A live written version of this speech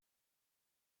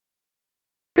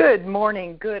Good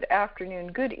morning, good afternoon,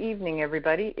 good evening,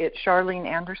 everybody. It's Charlene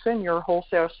Anderson, your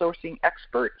wholesale sourcing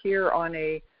expert here on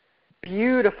a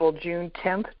beautiful June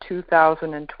 10th,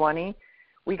 2020.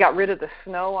 We got rid of the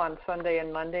snow on Sunday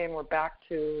and Monday, and we're back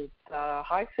to the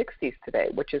high 60s today,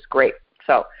 which is great.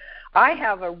 So I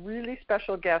have a really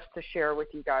special guest to share with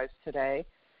you guys today.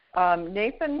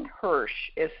 Nathan Hirsch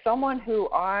is someone who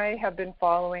I have been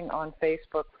following on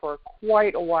Facebook for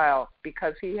quite a while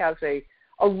because he has a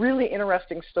really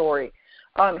interesting story.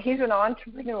 He's an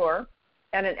entrepreneur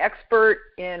and an expert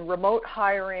in remote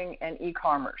hiring and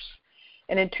e-commerce.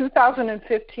 And in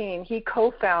 2015, he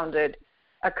co-founded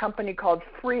a company called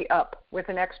Free Up with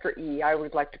an extra E. I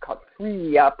would like to call it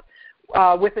Free Up,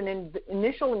 with an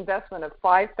initial investment of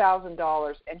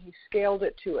 $5,000, and he scaled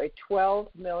it to a $12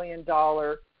 million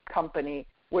company,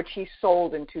 which he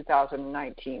sold in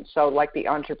 2019. So like the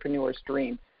entrepreneur's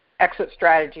dream, exit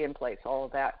strategy in place, all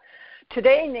of that.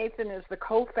 Today, Nathan is the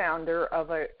co-founder of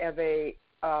a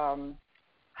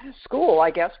school,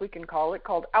 I guess we can call it,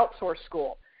 called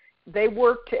Outsourcing. They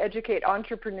work to educate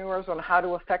entrepreneurs on how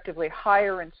to effectively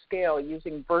hire and scale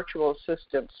using virtual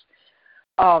assistants,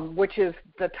 which is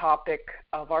the topic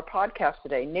of our podcast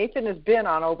today. Nathan has been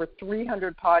on over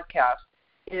 300 podcasts,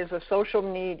 is a social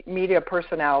media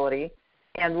personality,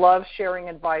 and loves sharing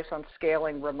advice on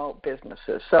scaling remote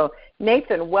businesses. So,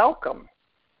 Nathan, welcome.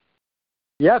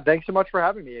 Yeah, thanks so much for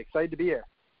having me. Excited to be here.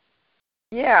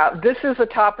 Yeah, this is a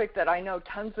topic that I know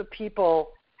tons of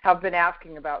people have been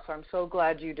asking about, so I'm so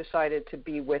glad you decided to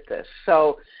be with us.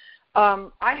 So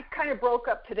I kind of broke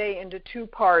up today into two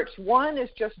parts. One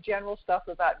is just general stuff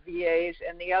about VAs,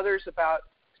 and the other is about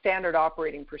standard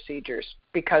operating procedures,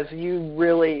 because you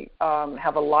really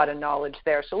have a lot of knowledge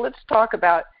there. So let's talk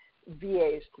about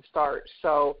VAs to start.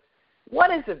 So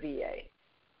what is a VA?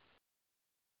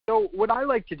 So what I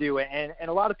like to do, and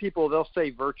a lot of people, they'll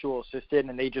say virtual assistant,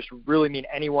 and they just really mean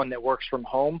anyone that works from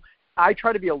home. I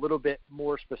try to be a little bit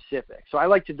more specific. So I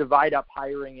like to divide up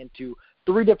hiring into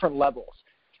three different levels: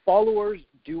 followers,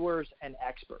 doers, and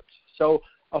experts. So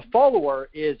a follower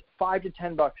is $5 to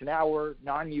 $10 an hour,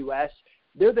 non-US.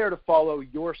 They're there to follow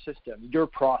your system, your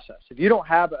process. If you don't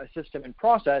have a system and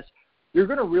process, you're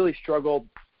going to really struggle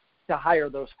to hire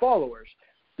those followers.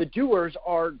 The doers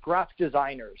are graphic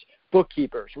designers,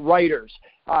 bookkeepers, writers.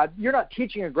 You're not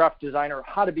teaching a graphic designer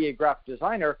how to be a graphic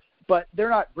designer, but they're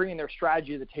not bringing their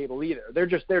strategy to the table either. They're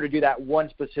just there to do that one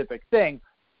specific thing.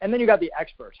 And then you got the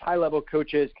experts, high-level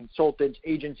coaches, consultants,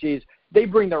 agencies. They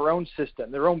bring their own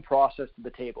system, their own process to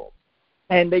the table.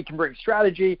 And they can bring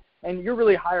strategy, and you're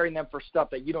really hiring them for stuff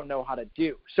that you don't know how to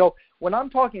do. So when I'm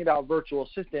talking about virtual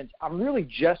assistants, I'm really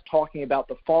just talking about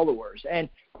the followers. And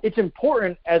it's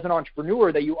important as an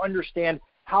entrepreneur that you understand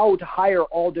how to hire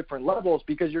all different levels,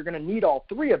 because you're going to need all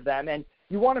three of them, and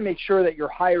you want to make sure that you're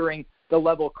hiring the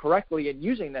level correctly and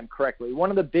using them correctly. One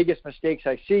of the biggest mistakes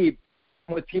I see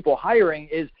with people hiring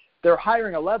is they're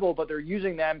hiring a level, but they're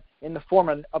using them in the form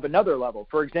of another level.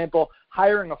 For example,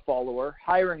 hiring a follower,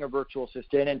 hiring a virtual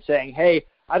assistant, and saying, hey,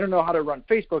 I don't know how to run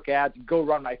Facebook ads, go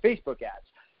run my Facebook ads.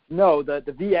 No, the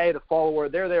VA, the follower,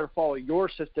 they're there to follow your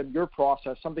system, your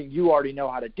process, something you already know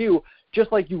how to do,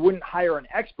 just like you wouldn't hire an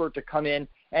expert to come in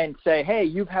and say, hey,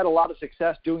 you've had a lot of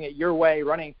success doing it your way,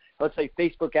 running, let's say,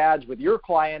 Facebook ads with your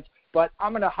clients, but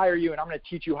I'm going to hire you and I'm going to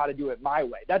teach you how to do it my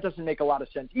way. That doesn't make a lot of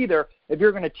sense either. If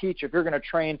you're going to teach, if you're going to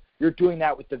train, you're doing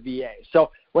that with the VA.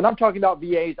 So when I'm talking about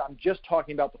VAs, I'm just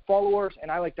talking about the followers,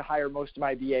 and I like to hire most of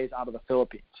my VAs out of the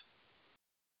Philippines.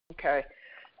 Okay.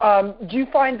 Do you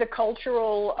find the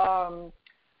cultural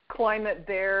climate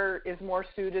there is more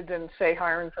suited than, say,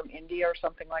 hiring from India or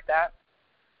something like that?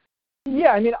 Yeah,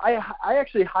 I mean, I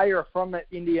actually hire from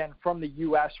India and from the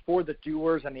U.S. for the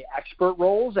doers and the expert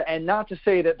roles, and not to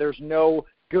say that there's no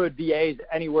good VAs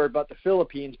anywhere but the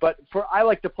Philippines, but I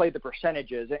like to play the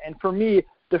percentages. And for me,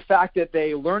 the fact that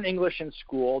they learn English in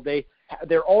school,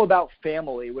 they're all about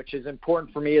family, which is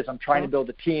important for me as I'm trying to build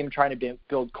a team, trying to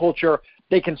build culture.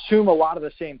 They consume a lot of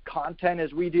the same content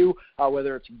as we do,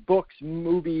 whether it's books,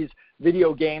 movies,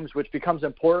 video games, which becomes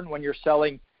important when you're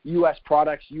selling U.S.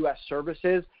 products, U.S.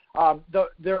 services.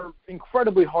 They're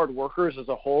incredibly hard workers as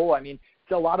a whole. I mean,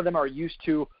 a lot of them are used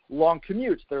to long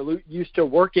commutes. They're used to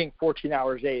working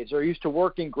 14-hour days. They're used to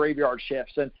working graveyard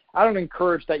shifts. And I don't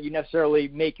encourage that you necessarily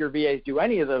make your VAs do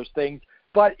any of those things,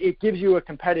 but it gives you a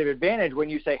competitive advantage when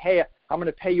you say, hey, I'm going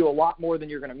to pay you a lot more than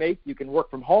you're going to make. You can work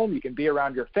from home. You can be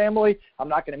around your family. I'm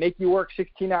not going to make you work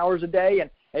 16 hours a day. And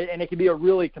it can be a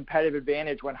really competitive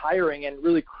advantage when hiring and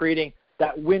really creating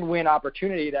that win-win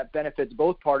opportunity that benefits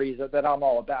both parties that I'm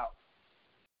all about.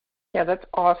 Yeah, that's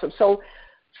awesome.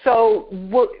 So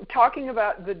we're talking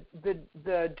about the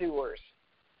doers.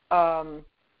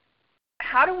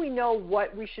 how do we know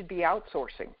what we should be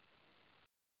outsourcing?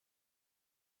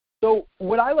 So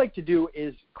what I like to do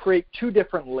is create two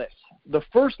different lists. The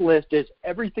first list is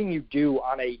everything you do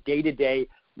on a day-to-day,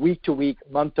 week-to-week,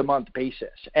 month-to-month basis.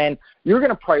 And you're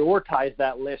going to prioritize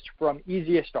that list from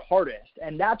easiest to hardest.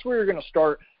 And that's where you're going to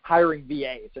start hiring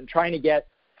VAs and trying to get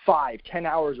 5-10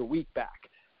 hours a week back.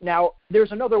 Now,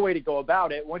 there's another way to go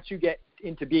about it. Once you get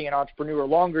into being an entrepreneur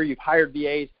longer, you've hired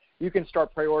VAs, you can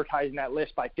start prioritizing that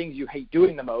list by things you hate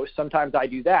doing the most. Sometimes I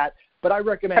do that. But I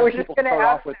recommend people start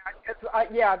off with.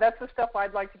 Yeah, that's the stuff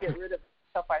I'd like to get rid of,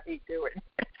 stuff I hate doing.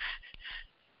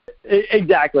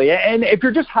 Exactly. And if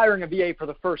you're just hiring a VA for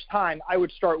the first time, I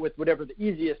would start with whatever the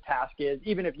easiest task is,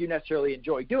 even if you necessarily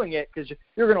enjoy doing it, because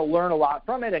you're going to learn a lot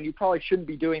from it, and you probably shouldn't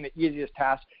be doing the easiest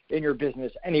task in your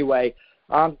business anyway.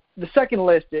 The second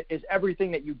list is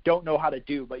everything that you don't know how to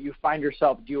do, but you find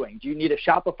yourself doing. Do you need a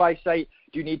Shopify site?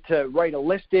 Do you need to write a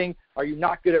listing? Are you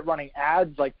not good at running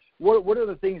ads? Like, what are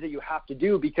the things that you have to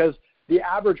do? Because the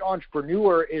average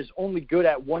entrepreneur is only good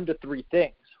at 1 to 3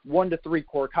 things, 1 to 3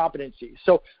 core competencies.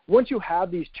 So once you have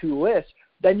these two lists,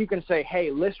 then you can say, hey,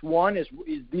 list 1 is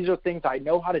these are things I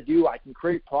know how to do, I can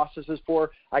create processes for,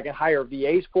 I can hire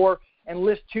VAs for. And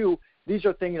list 2, these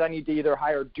are things I need to either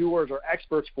hire doers or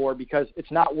experts for because it's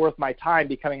not worth my time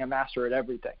becoming a master at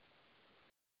everything.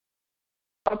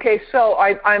 Okay, so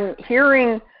I'm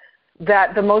hearing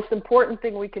that the most important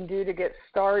thing we can do to get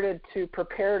started to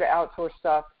prepare to outsource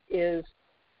stuff is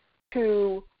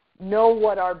to know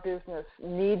what our business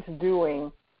needs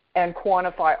doing and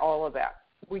quantify all of that.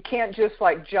 We can't just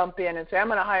like jump in and say, I'm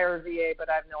going to hire a VA, but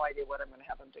I have no idea what I'm going to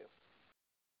have them do.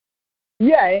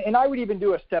 Yeah, and I would even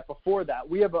do a step before that.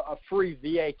 We have a free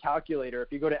VA calculator.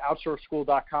 If you go to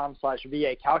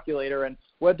outsourceschool.com/VA calculator, and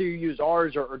whether you use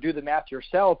ours or do the math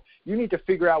yourself, you need to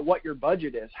figure out what your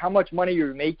budget is, how much money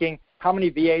you're making, how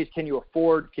many VAs can you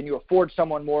afford? Can you afford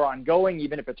someone more ongoing,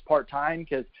 even if it's part-time,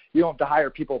 because you don't have to hire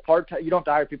people part-time, you don't have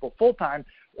to hire people full-time,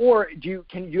 or you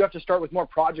have to start with more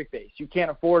project-based. You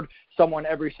can't afford someone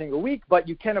every single week, but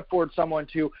you can afford someone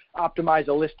to optimize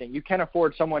a listing. You can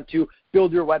afford someone to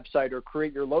build your website or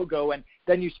create your logo, and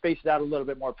then you space it out a little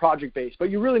bit more project-based.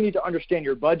 But you really need to understand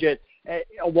your budget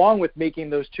along with making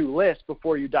those two lists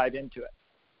before you dive into it.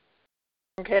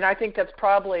 Okay, and I think that's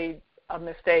probably a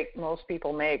mistake most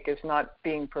people make, is not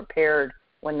being prepared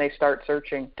when they start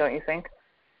searching, don't you think?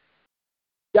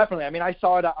 Definitely. I mean, I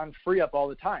saw it on FreeUp all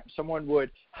the time. Someone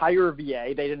would hire a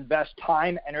VA, they'd invest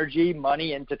time, energy,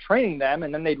 money into training them,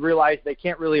 and then they'd realize they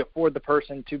can't really afford the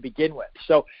person to begin with.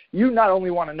 So you not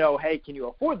only want to know, hey, can you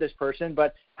afford this person,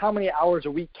 but how many hours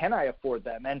a week can I afford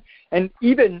them? And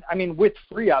even, I mean, with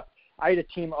FreeUp, I had a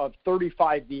team of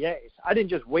 35 VAs. I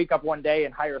didn't just wake up one day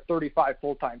and hire 35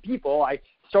 full-time people. I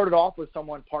started off with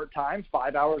someone part-time,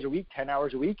 5 hours a week, 10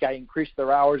 hours a week. I increased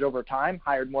their hours over time,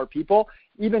 hired more people.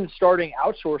 Even starting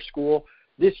Outsource School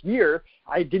this year,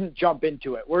 I didn't jump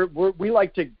into it. We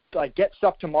like to get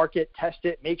stuff to market, test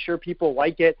it, make sure people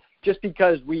like it. Just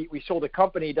because we sold a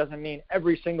company doesn't mean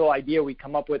every single idea we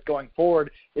come up with going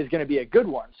forward is going to be a good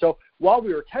one. So while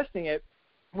we were testing it,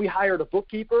 we hired a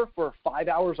bookkeeper for 5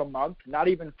 hours a month, not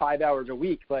even 5 hours a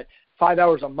week, but 5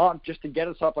 hours a month just to get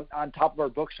us up on top of our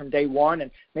books from day one and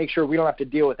make sure we don't have to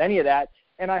deal with any of that.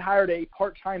 And I hired a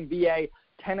part-time VA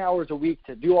 10 hours a week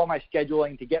to do all my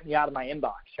scheduling, to get me out of my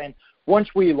inbox. And once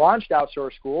we launched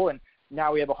Outsource School, and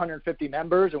now we have 150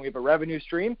 members and we have a revenue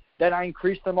stream, then I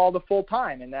increased them all to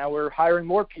full-time. And now we're hiring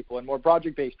more people and more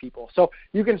project-based people. So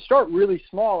you can start really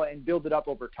small and build it up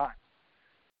over time.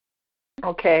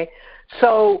 Okay,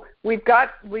 so we've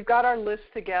got our list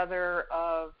together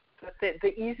of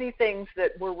the easy things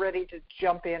that we're ready to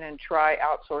jump in and try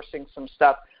outsourcing some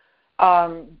stuff.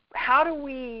 How do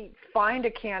we find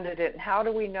a candidate, and how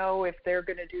do we know if they're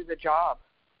going to do the job?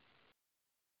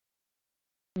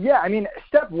 Yeah, I mean,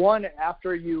 step one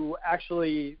after you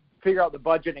actually figure out the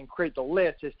budget and create the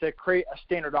list is to create a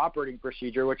standard operating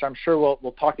procedure, which I'm sure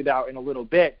we'll talk about in a little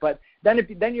bit. But then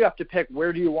you have to pick,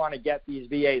 where do you want to get these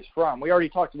VAs from? We already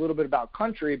talked a little bit about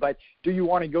country, but do you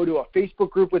want to go to a Facebook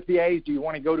group with VAs? Do you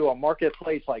want to go to a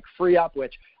marketplace like FreeUp,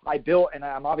 which I built, and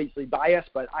I'm obviously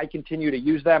biased, but I continue to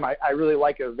use them. I really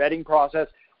like a vetting process.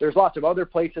 There's lots of other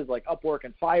places like Upwork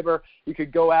and Fiverr. You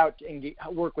could go out and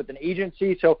work with an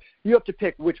agency. So you have to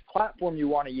pick which platform you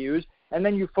want to use. And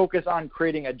then you focus on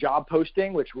creating a job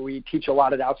posting, which we teach a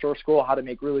lot at Outsource School, how to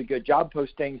make really good job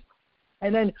postings.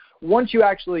 And then once you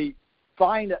actually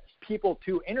find people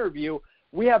to interview,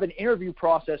 we have an interview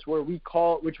process which we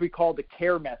call the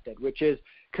CARE method, which is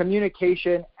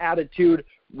communication, attitude,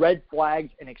 red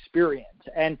flags, and experience.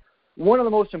 And one of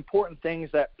the most important things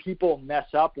that people mess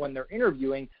up when they're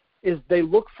interviewing is they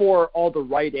look for all the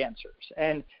right answers.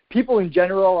 And people in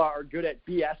general are good at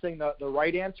BSing the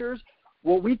right answers.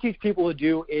 What we teach people to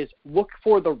do is look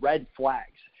for the red flags.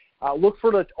 Look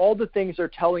for all the things they're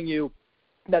telling you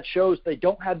that shows they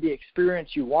don't have the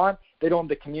experience you want, they don't have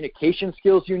the communication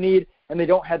skills you need, and they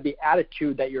don't have the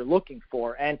attitude that you're looking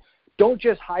for. And don't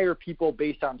just hire people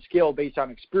based on skill, based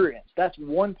on experience. That's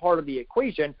one part of the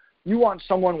equation. You want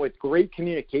someone with great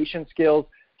communication skills,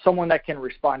 someone that can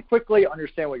respond quickly,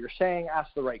 understand what you're saying,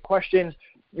 ask the right questions.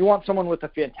 You want someone with a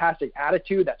fantastic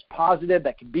attitude that's positive,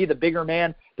 that can be the bigger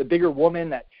man, the bigger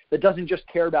woman, that doesn't just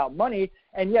care about money.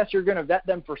 And yes, you're going to vet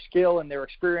them for skill and their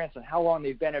experience and how long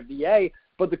they've been a VA.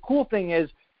 But the cool thing is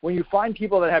when you find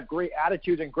people that have great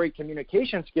attitudes and great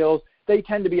communication skills, they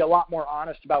tend to be a lot more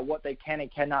honest about what they can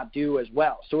and cannot do as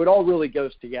well. So it all really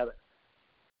goes together.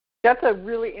 That's a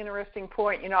really interesting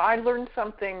point. I learned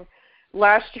something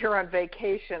last year on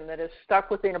vacation that has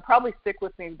stuck with me and will probably stick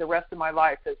with me the rest of my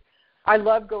life. Is I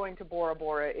love going to Bora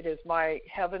Bora. It is my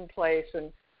heaven place,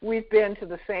 and we've been to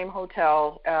the same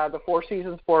hotel, the Four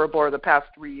Seasons Bora Bora, the past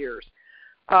 3 years.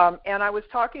 And I was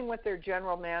talking with their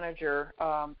general manager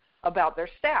about their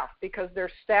staff, because their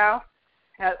staff,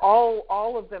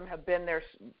 all of them have been there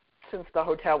since the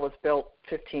hotel was built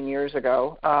 15 years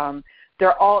ago.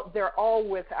 They're all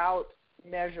without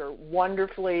measure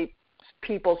wonderfully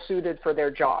people suited for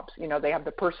their jobs. They have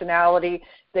the personality,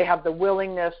 they have the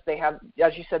willingness, they have,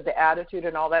 as you said, the attitude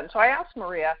and all that. And so I asked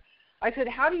Maria, I said,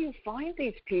 how do you find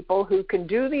these people who can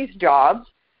do these jobs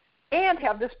and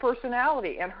have this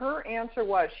personality? And her answer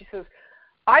was, she says,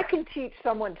 I can teach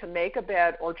someone to make a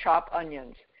bed or chop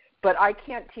onions, but I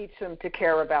can't teach them to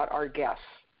care about our guests.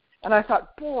 And I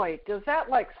thought, boy, does that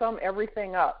sum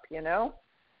everything up,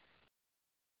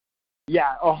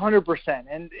 Yeah, 100%.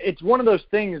 And it's one of those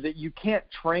things that you can't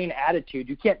train attitude.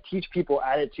 You can't teach people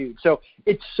attitude. So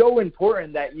it's so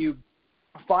important that you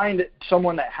find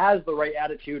someone that has the right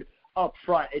attitude up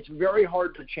front. It's very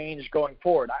hard to change going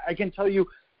forward. I can tell you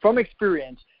from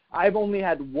experience, I've only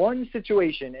had one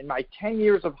situation in my 10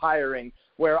 years of hiring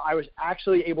where I was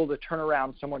actually able to turn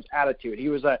around someone's attitude. He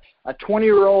was a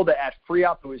 20-year-old at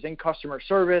FreeUp who was in customer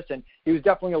service, and he was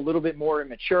definitely a little bit more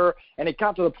immature. And it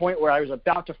got to the point where I was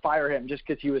about to fire him just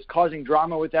because he was causing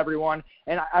drama with everyone.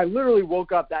 And I literally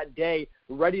woke up that day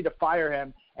ready to fire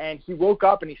him. And he woke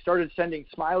up and he started sending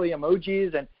smiley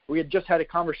emojis, and we had just had a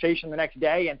conversation the next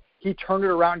day, and he turned it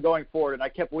around going forward. And I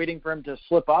kept waiting for him to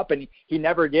slip up, and he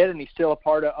never did, and he's still a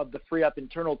part of the FreeUp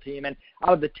internal team. And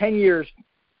out of the 10 years,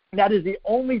 that is the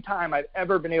only time I've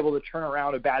ever been able to turn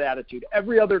around a bad attitude.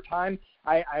 Every other time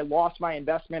I lost my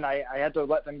investment. I had to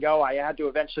let them go. I had to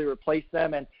eventually replace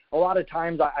them. And a lot of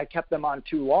times I kept them on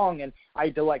too long, and I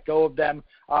had to let go of them.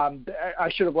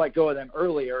 I should have let go of them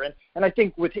earlier. And I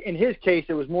think in his case,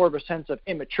 it was more of a sense of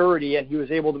immaturity, and he was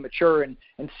able to mature and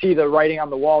see the writing on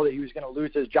the wall that he was going to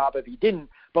lose his job if he didn't.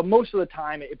 But most of the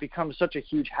time, it becomes such a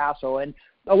huge hassle. And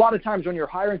a lot of times when you're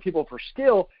hiring people for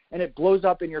skill and it blows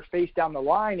up in your face down the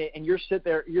line, and you're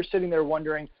sitting there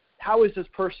wondering, how is this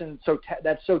person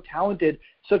that's so talented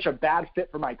such a bad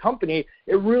fit for my company?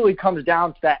 It really comes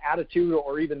down to that attitude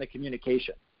or even the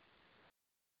communication.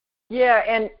 Yeah,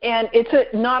 and it's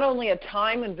not only a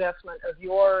time investment of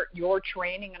your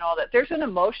training and all that. There's an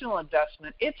emotional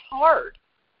investment. It's hard,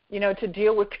 to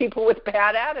deal with people with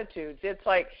bad attitudes. It's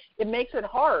it makes it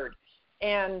hard.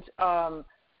 And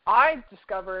I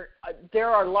discovered there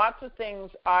are lots of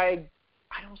things I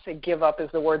don't say give up is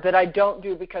the word, that I don't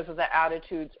do because of the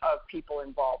attitudes of people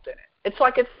involved in it. It's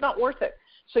it's not worth it.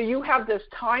 So you have this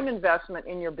time investment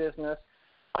in your business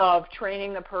of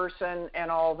training the person and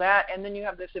all that, and then you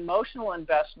have this emotional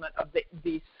investment of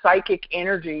the psychic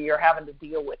energy you're having to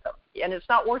deal with them. And it's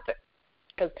not worth it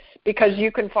because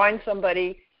you can find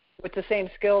somebody with the same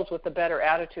skills with a better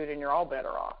attitude, and you're all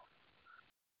better off.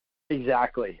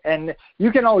 Exactly. And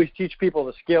you can always teach people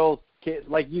the skills.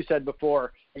 Like you said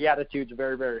before, the attitude's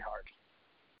very, very hard.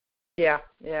 Yeah.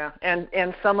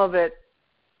 And some of it,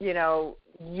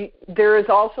 there is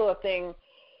also a thing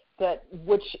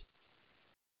which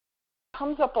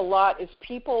comes up a lot is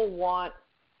people want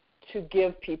to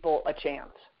give people a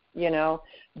chance,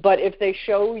 But if they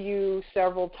show you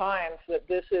several times that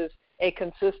this is a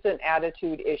consistent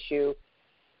attitude issue,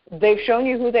 they've shown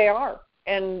you who they are.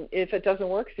 And if it doesn't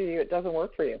work for you, it doesn't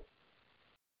work for you.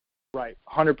 Right,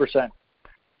 100%.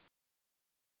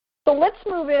 So let's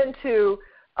move into,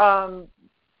 now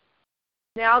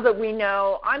that we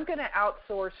know, I'm going to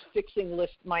outsource fixing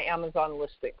my Amazon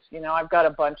listings. I've got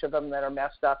a bunch of them that are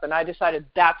messed up, and I decided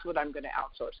that's what I'm going to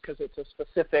outsource because it's a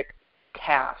specific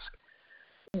task.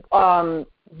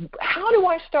 How do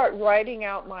I start writing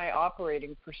out my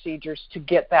operating procedures to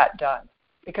get that done?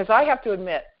 Because I have to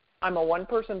admit, I'm a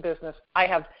one-person business.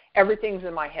 Everything's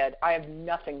in my head. I have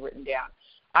nothing written down.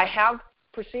 I have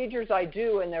procedures I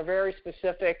do, and they're very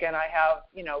specific, and I have,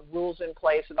 rules in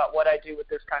place about what I do with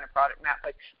this kind of product map,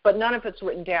 but none of it's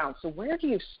written down. So where do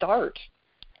you start?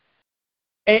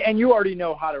 And you already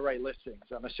know how to write listings,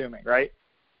 I'm assuming, right?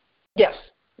 Yes.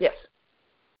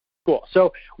 Cool.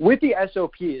 So with the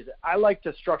SOPs, I like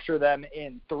to structure them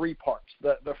in 3 parts.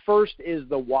 The first is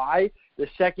the why, the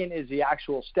second is the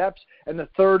actual steps, and the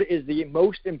third is the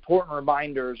most important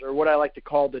reminders, or what I like to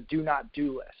call the do not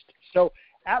do list. So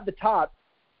at the top,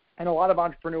 and a lot of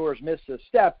entrepreneurs miss this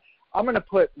step, I'm going to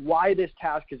put why this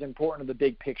task is important to the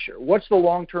big picture. What's the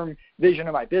long-term vision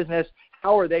of my business?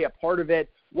 How are they a part of it?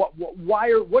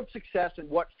 What success and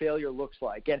what failure looks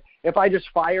like? And if I just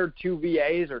fired 2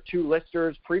 VAs or 2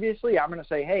 listers previously, I'm going to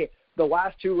say, hey, the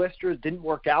last 2 listers didn't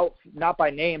work out, not by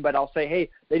name, but I'll say, hey,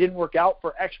 they didn't work out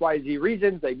for X, Y, Z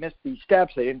reasons. They missed these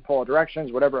steps. They didn't follow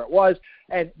directions, whatever it was.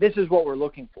 And this is what we're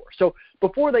looking for. So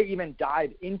before they even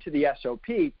dive into the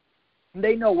SOP,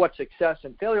 they know what success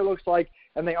and failure looks like,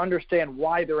 and they understand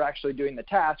why they're actually doing the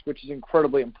task, which is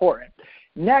incredibly important.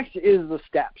 Next is the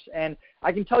steps. And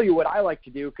I can tell you what I like to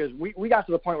do, because we got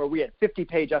to the point where we had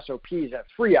 50-page SOPs at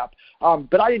FreeUp,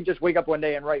 but I didn't just wake up one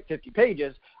day and write 50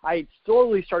 pages. I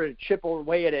slowly started to chip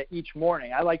away at it each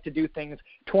morning. I like to do things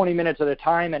 20 minutes at a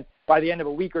time, and by the end of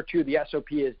a week or 2, the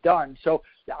SOP is done. So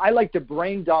I like to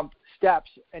brain dump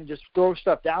steps and just throw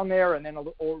stuff down there and then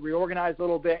reorganize a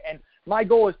little bit. And my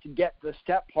goal is to get the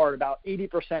step part about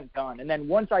 80% done. And then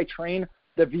once I train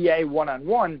the VA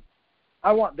one-on-one,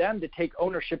 I want them to take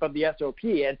ownership of the SOP.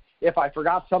 And if I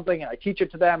forgot something and I teach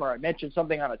it to them, or I mentioned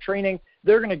something on a training,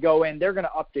 they're going to go in, they're going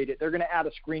to update it, they're going to add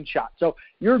a screenshot. So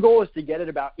your goal is to get it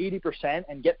about 80%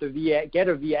 and get a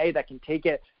VA that can take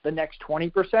it the next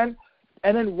 20%.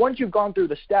 And then once you've gone through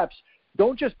the steps,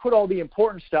 don't just put all the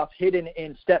important stuff hidden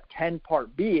in step 10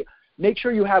 part B. Make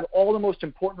sure you have all the most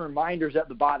important reminders at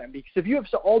the bottom, because if you have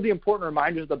all the important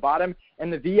reminders at the bottom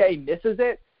and the VA misses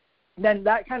it, then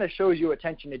that kind of shows you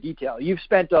attention to detail. You've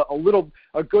spent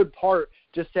a good part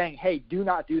just saying, hey, do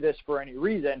not do this for any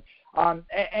reason.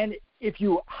 And if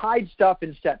you hide stuff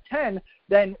in step 10,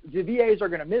 then the VAs are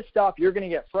going to miss stuff. You're going to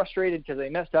get frustrated because they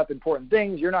messed up important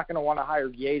things. You're not going to want to hire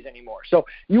VAs anymore. So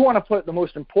you want to put the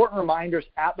most important reminders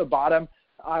at the bottom.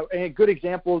 And a good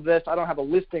example of this, I don't have a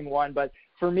listing one, but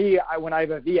for me, when I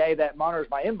have a VA that monitors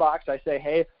my inbox, I say,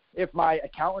 hey, if my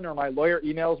accountant or my lawyer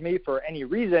emails me for any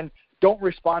reason, don't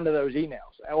respond to those emails,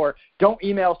 or don't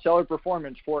email seller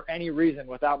performance for any reason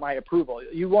without my approval.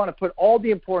 You want to put all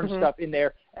the important stuff in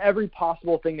there, every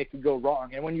possible thing that could go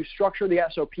wrong. And when you structure the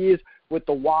SOPs with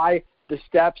the why, the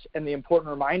steps, and the important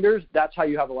reminders, that's how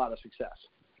you have a lot of success.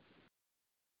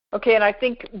 Okay, and I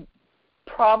think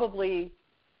probably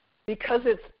because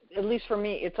it's, at least for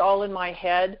me, it's all in my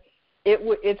head,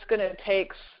 it's going to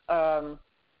take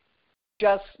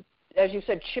just, as you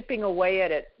said, chipping away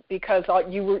at it, because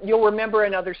you'll remember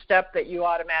another step that you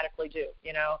automatically do,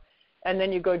 and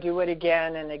then you go do it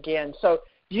again and again. So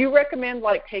do you recommend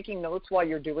taking notes while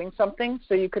you're doing something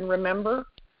so you can remember?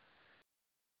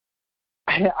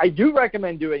 I do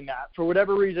recommend doing that. For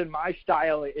whatever reason, my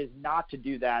style is not to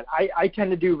do that. I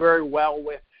tend to do very well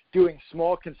with doing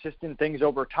small, consistent things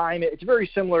over time. It's very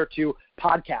similar to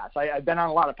podcasts. I've been on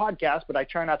a lot of podcasts, but I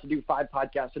try not to do 5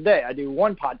 podcasts a day. I do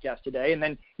 1 podcast a day, and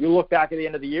then you look back at the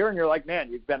end of the year, and you're like, man,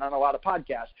 you've been on a lot of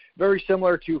podcasts. Very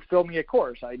similar to filming a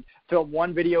course. I film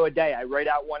 1 video a day. I write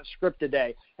out 1 script a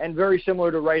day. And very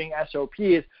similar to writing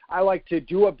SOPs, I like to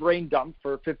do a brain dump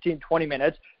for 15, 20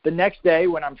 minutes. The next day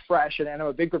when I'm fresh, and I'm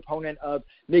a big proponent of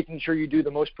making sure you do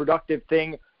the most productive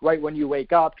thing right when you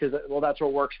wake up, because, well, that's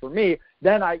what works for me.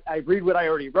 Then I read what I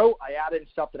already wrote. I add in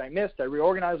stuff that I missed. I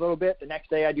reorganize a little bit. The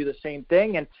next day I do the same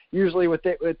thing. And usually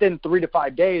within 3 to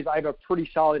 5 days, I have a pretty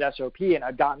solid SOP, and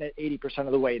I've gotten it 80%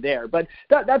 of the way there. But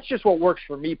that's just what works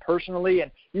for me personally, and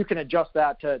you can adjust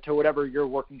that to whatever your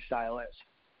working style is.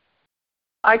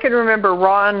 I can remember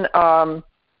Ron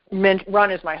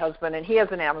is my husband, and he has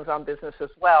an Amazon business as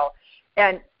well.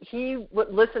 And he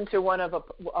would listen to one of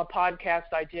a podcast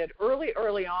I did early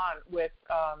on with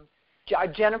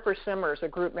Jennifer Simmers, a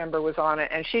group member, was on it,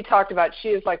 and she talked about she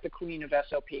is like the queen of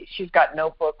SOPs. She's got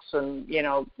notebooks and,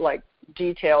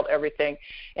 detailed everything.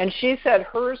 And she said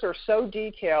hers are so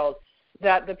detailed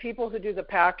that the people who do the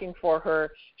packing for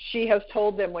her, she has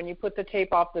told them when you put the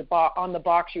tape off on the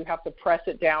box, you have to press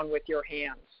it down with your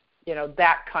hands,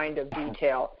 that kind of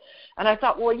detail. And I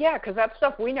thought, well, yeah, because that's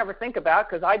stuff we never think about,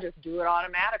 because I just do it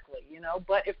automatically,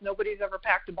 But if nobody's ever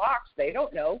packed a box, they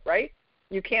don't know, right?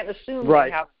 You can't assume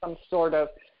they have some sort of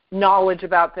knowledge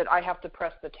about that I have to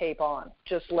press the tape on.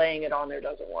 Just laying it on there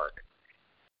doesn't work.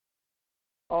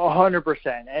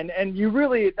 100%. And you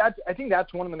really, I think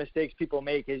that's one of the mistakes people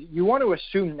make is you want to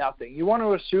assume nothing. You want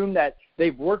to assume that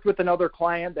they've worked with another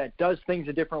client that does things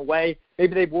a different way.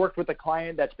 Maybe they've worked with a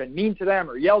client that's been mean to them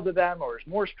or yelled at them or is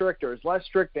more strict or is less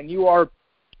strict than you are.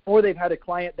 Or they've had a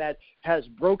client that has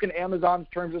broken Amazon's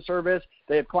terms of service.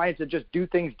 They have clients that just do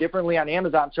things differently on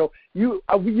Amazon. So you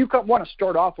want to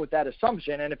start off with that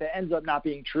assumption. And if it ends up not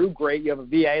being true, great. You have a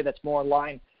VA that's more in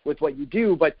line with what you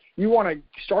do, but you want to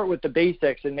start with the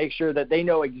basics and make sure that they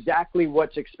know exactly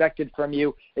what's expected from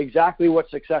you, exactly what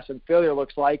success and failure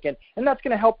looks like, and that's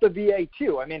going to help the VA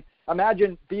too. I mean,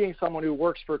 imagine being someone who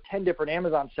works for 10 different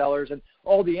Amazon sellers, and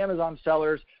all the Amazon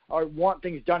sellers want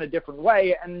things done a different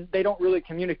way, and they don't really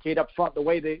communicate up front the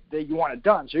way that you want it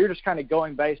done. So you're just kind of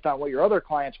going based on what your other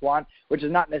clients want, which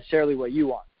is not necessarily what you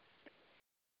want.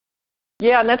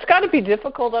 Yeah, and that's got to be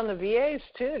difficult on the VAs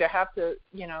too, to have to,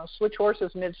 switch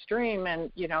horses midstream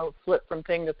and, flip from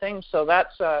thing to thing. So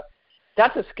that's a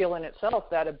skill in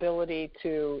itself, that ability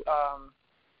to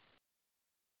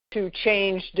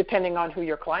change depending on who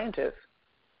your client is.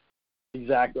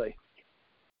 Exactly.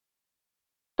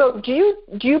 So do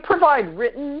you provide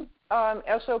written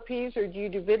SOPs, or do you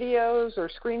do videos or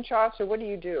screenshots, or what do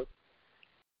you do?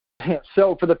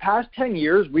 So for the past 10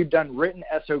 years, we've done written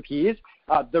SOPs.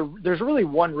 There's really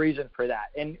one reason for that.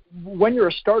 And when you're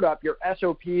a startup, your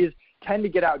SOPs tend to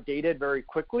get outdated very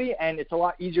quickly, and it's a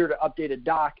lot easier to update a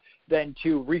doc than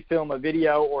to refilm a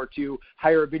video or to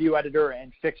hire a video editor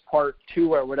and fix part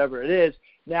 2 or whatever it is.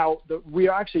 Now, we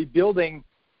are actually building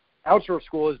Outsource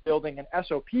School is building an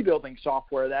SOP building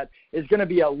software that is going to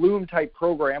be a Loom type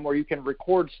program where you can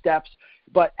record steps,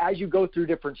 but as you go through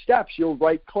different steps, you'll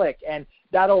right click, and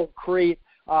that'll create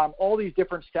all these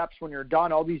different steps when you're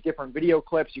done, all these different video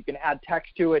clips. You can add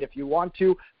text to it if you want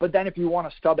to, but then if you want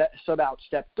to sub out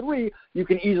step 3, you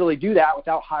can easily do that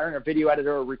without hiring a video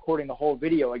editor or recording the whole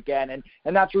video again.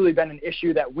 And that's really been an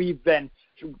issue that we've been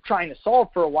trying to solve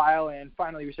for a while, and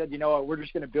finally we said, we're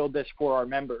just going to build this for our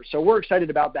members. So we're excited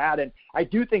about that, and I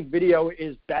do think video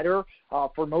is better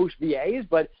for most VAs,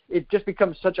 but it just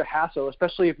becomes such a hassle,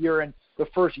 especially if you're in the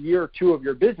first year or 2 of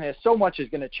your business. So much is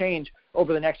going to change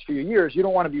over the next few years. You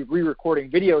don't want to be re-recording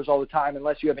videos all the time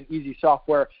unless you have an easy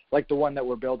software like the one that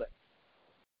we're building.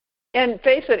 And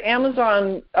face it,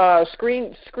 Amazon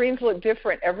screens look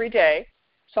different every day.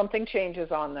 Something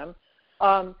changes on them.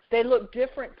 They look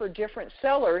different for different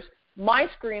sellers. My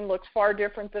screen looks far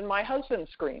different than my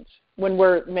husband's screens when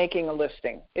we're making a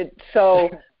listing. So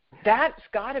that's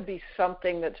got to be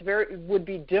something that's would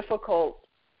be difficult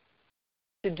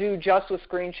to do just with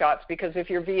screenshots, because if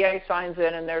your VA signs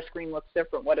in and their screen looks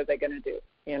different, what are they going to do,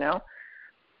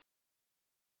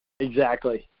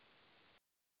 Exactly.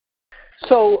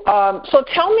 So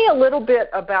tell me a little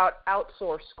bit about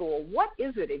Outsource School. What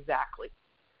is it exactly?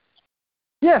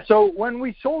 Yeah, so when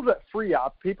we sold at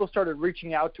FreeUp, people started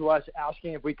reaching out to us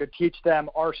asking if we could teach them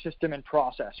our system and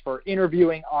process for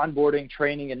interviewing, onboarding,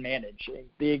 training, and managing.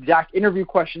 The exact interview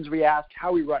questions we asked,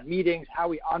 how we run meetings, how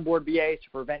we onboard VAs to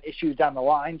prevent issues down the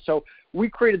line. So we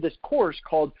created this course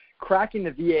called Cracking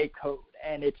the VA Code,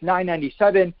 and it's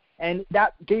 $997. And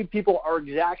that gave people our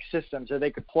exact system so they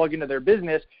could plug into their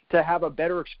business to have a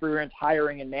better experience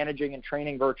hiring and managing and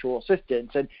training virtual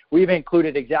assistants. And we've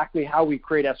included exactly how we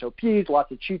create SOPs,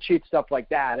 lots of cheat sheets, stuff like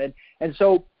that. And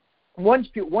so once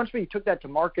we took that to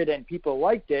market and people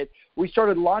liked it, we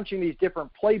started launching these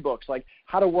different playbooks, like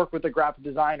how to work with a graphic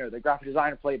designer, the graphic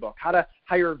designer playbook, how to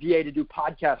hire a VA to do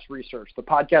podcast research, the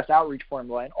podcast outreach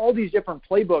formula, and all these different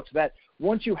playbooks that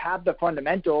once you have the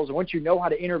fundamentals and once you know how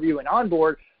to interview and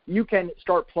onboard, you can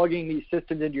start plugging these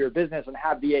systems into your business and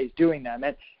have VAs doing them.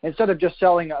 And instead of just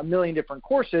selling a million different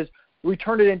courses, we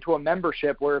turned it into a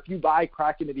membership where if you buy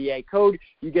Cracking the VA Code,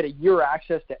 you get a year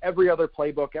access to every other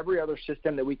playbook, every other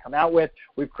system that we come out with.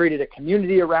 We've created a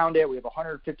community around it. We have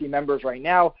 150 members right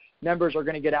now. Members are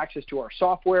going to get access to our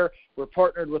software. We're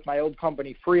partnered with my old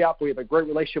company, FreeUp. We have a great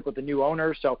relationship with the new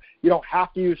owners, so you don't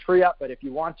have to use FreeUp, but if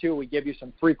you want to, we give you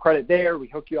some free credit there. We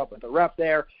hook you up with a rep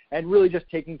there, and really just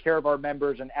taking care of our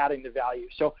members and adding the value.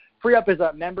 So FreeUp is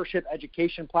a membership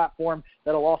education platform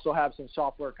that will also have some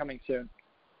software coming soon.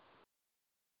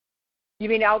 You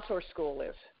mean Outsource School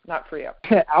is, not FreeUp?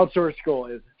 Outsource School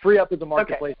is. FreeUp is a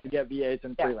marketplace to get VAs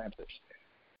and freelancers.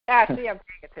 See, I'm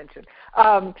paying attention.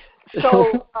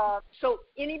 So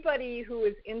anybody who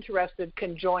is interested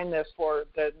can join this for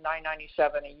the $997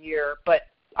 a year, but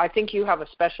I think you have a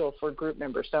special for group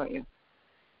members, don't you?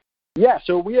 Yeah,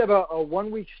 so we have a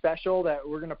 1-week special that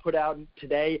we're going to put out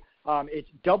today. It's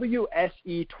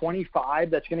WSE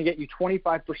 25. That's going to get you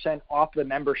 25% off the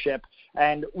membership.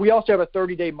 And we also have a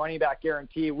 30-day money-back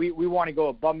guarantee. We want to go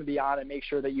above and beyond and make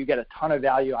sure that you get a ton of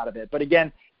value out of it. But again,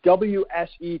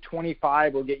 WSE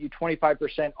 25 will get you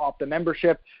 25% off the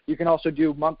membership. You can also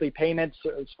do monthly payments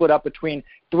split up between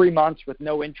 3 months with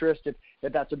no interest if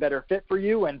that's a better fit for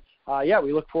you. And,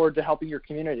 we look forward to helping your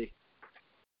community.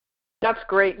 That's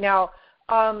great. Now,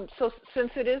 so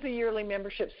since it is a yearly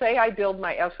membership, say I build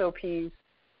my SOPs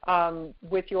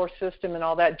with your system and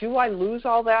all that, do I lose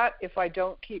all that if I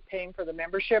don't keep paying for the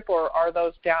membership, or are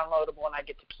those downloadable and I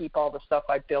get to keep all the stuff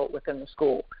I built within the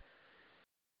school?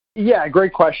 Yeah,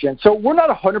 great question. So we're not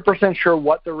 100% sure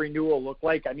what the renewal look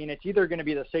like. I mean, it's either going to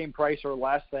be the same price or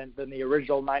less than the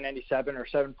original $997 or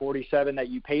 $747 that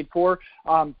you paid for.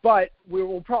 But we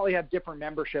will probably have different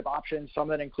membership options, some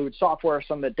that include software,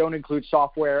 some that don't include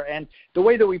software. And the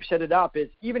way that we've set it up is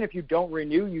even if you don't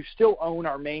renew, you still own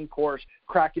our main course,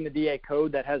 Cracking the VA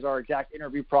Code, that has our exact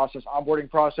interview process, onboarding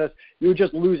process. You would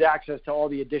just lose access to all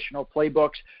the additional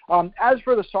playbooks. As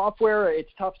for the software,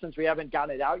 it's tough since we haven't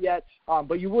gotten it out yet,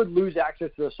 but you would lose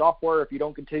access to the software if you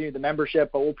don't continue the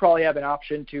membership, but we'll probably have an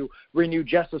option to renew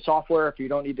just the software if you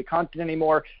don't need the content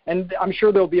anymore. And I'm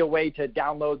sure there'll be a way to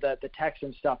download the text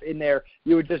and stuff in there.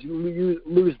 You would just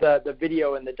lose the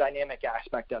video and the dynamic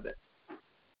aspect of it.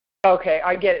 Okay,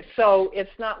 I get it. So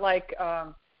it's not like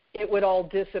it would all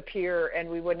disappear and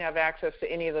we wouldn't have access to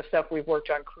any of the stuff we've worked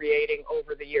on creating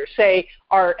over the years. Say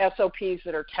our SOPs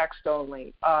that are text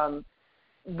only,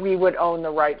 we would own the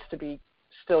rights to be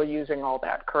still using all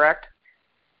that, correct?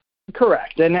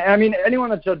 Correct. And I mean, anyone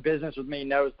that's done business with me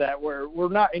knows that we're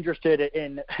not interested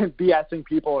in BSing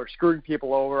people or screwing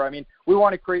people over. I mean, we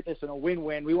want to create this in a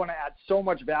win-win. We want to add so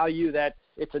much value that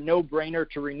it's a no-brainer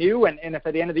to renew. And if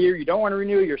at the end of the year you don't want to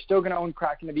renew, you're still going to own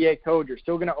Cracking the VA Code. You're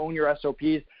still going to own your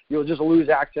SOPs. You'll just lose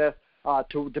access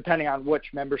to depending on which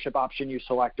membership option you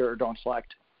select or don't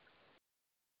select.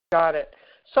 Got it.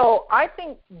 So I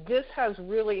think this has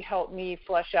really helped me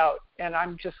flesh out, and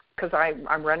I'm just, because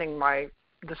I'm running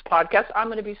this podcast, I'm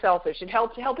going to be selfish. It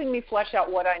helps helping me flesh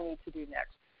out what I need to do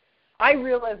next. I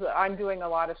realize that I'm doing a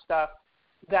lot of stuff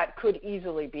that could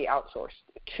easily be outsourced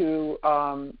to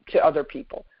other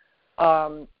people.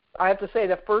 I have to say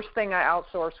the first thing I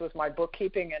outsourced was my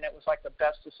bookkeeping, and it was like the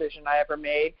best decision I ever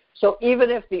made. So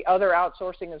even if the other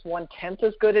outsourcing is 1/10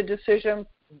 as good a decision,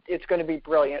 it's going to be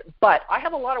brilliant. But I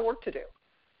have a lot of work to do.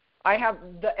 I have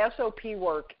the SOP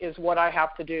work is what I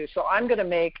have to do. So I'm going to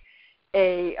make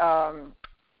a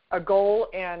goal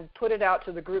and put it out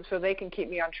to the group so they can keep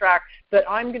me on track that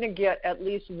I'm going to get at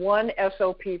least one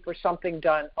SOP for something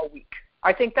done a week.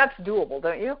 I think that's doable,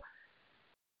 don't you?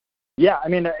 Yeah, I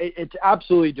mean, it's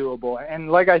absolutely doable. And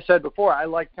like I said before, I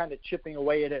like kind of chipping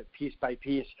away at it piece by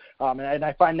piece. And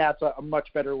I find that's a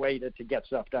much better way to get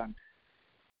stuff done.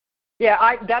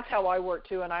 Yeah, that's how I work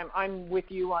too. And I'm with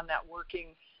you on that working.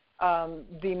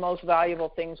 The most valuable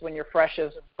things when you're fresh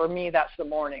is, for me, that's the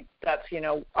morning. That's,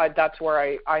 that's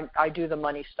where I do the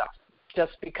money stuff,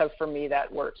 just because for me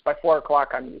that works. By 4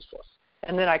 o'clock, I'm useless.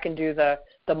 And then I can do the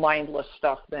mindless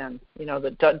stuff then,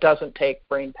 that doesn't take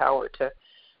brain power to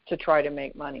try to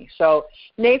make money. So,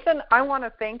 Nathan, I want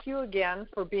to thank you again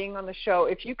for being on the show.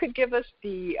 If you could give us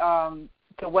the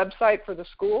website for the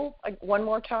school one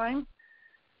more time.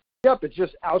 Yep, it's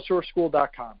just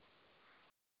outsourceschool.com.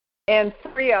 And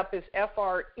FreeUp is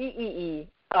FREEE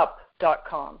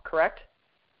up.com, correct?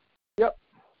 Yep.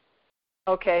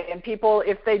 Okay, and people,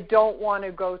 if they don't want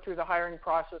to go through the hiring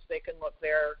process, they can look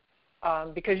there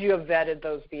because you have vetted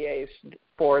those VAs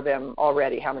for them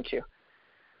already, haven't you?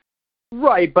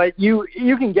 Right, but you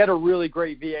can get a really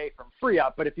great VA from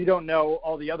FreeUp, but if you don't know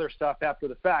all the other stuff after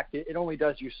the fact, it only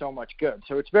does you so much good.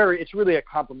 So it's really a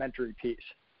complementary piece.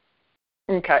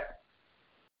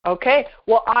 Okay,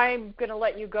 well, I'm going to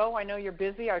let you go. I know you're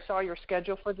busy. I saw your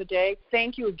schedule for the day.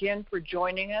 Thank you again for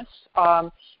joining us.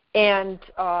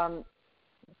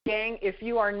 Gang, if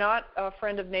you are not a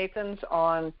friend of Nathan's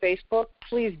on Facebook,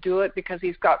 please do it because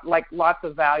he's got lots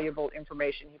of valuable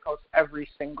information. He posts every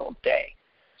single day.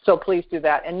 So please do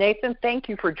that. And Nathan, thank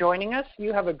you for joining us.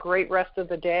 You have a great rest of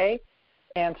the day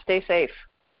and stay safe.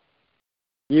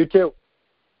 You too.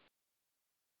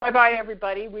 Bye-bye,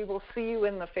 everybody. We will see you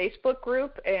in the Facebook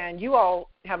group, and you all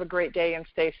have a great day and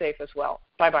stay safe as well.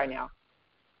 Bye-bye now.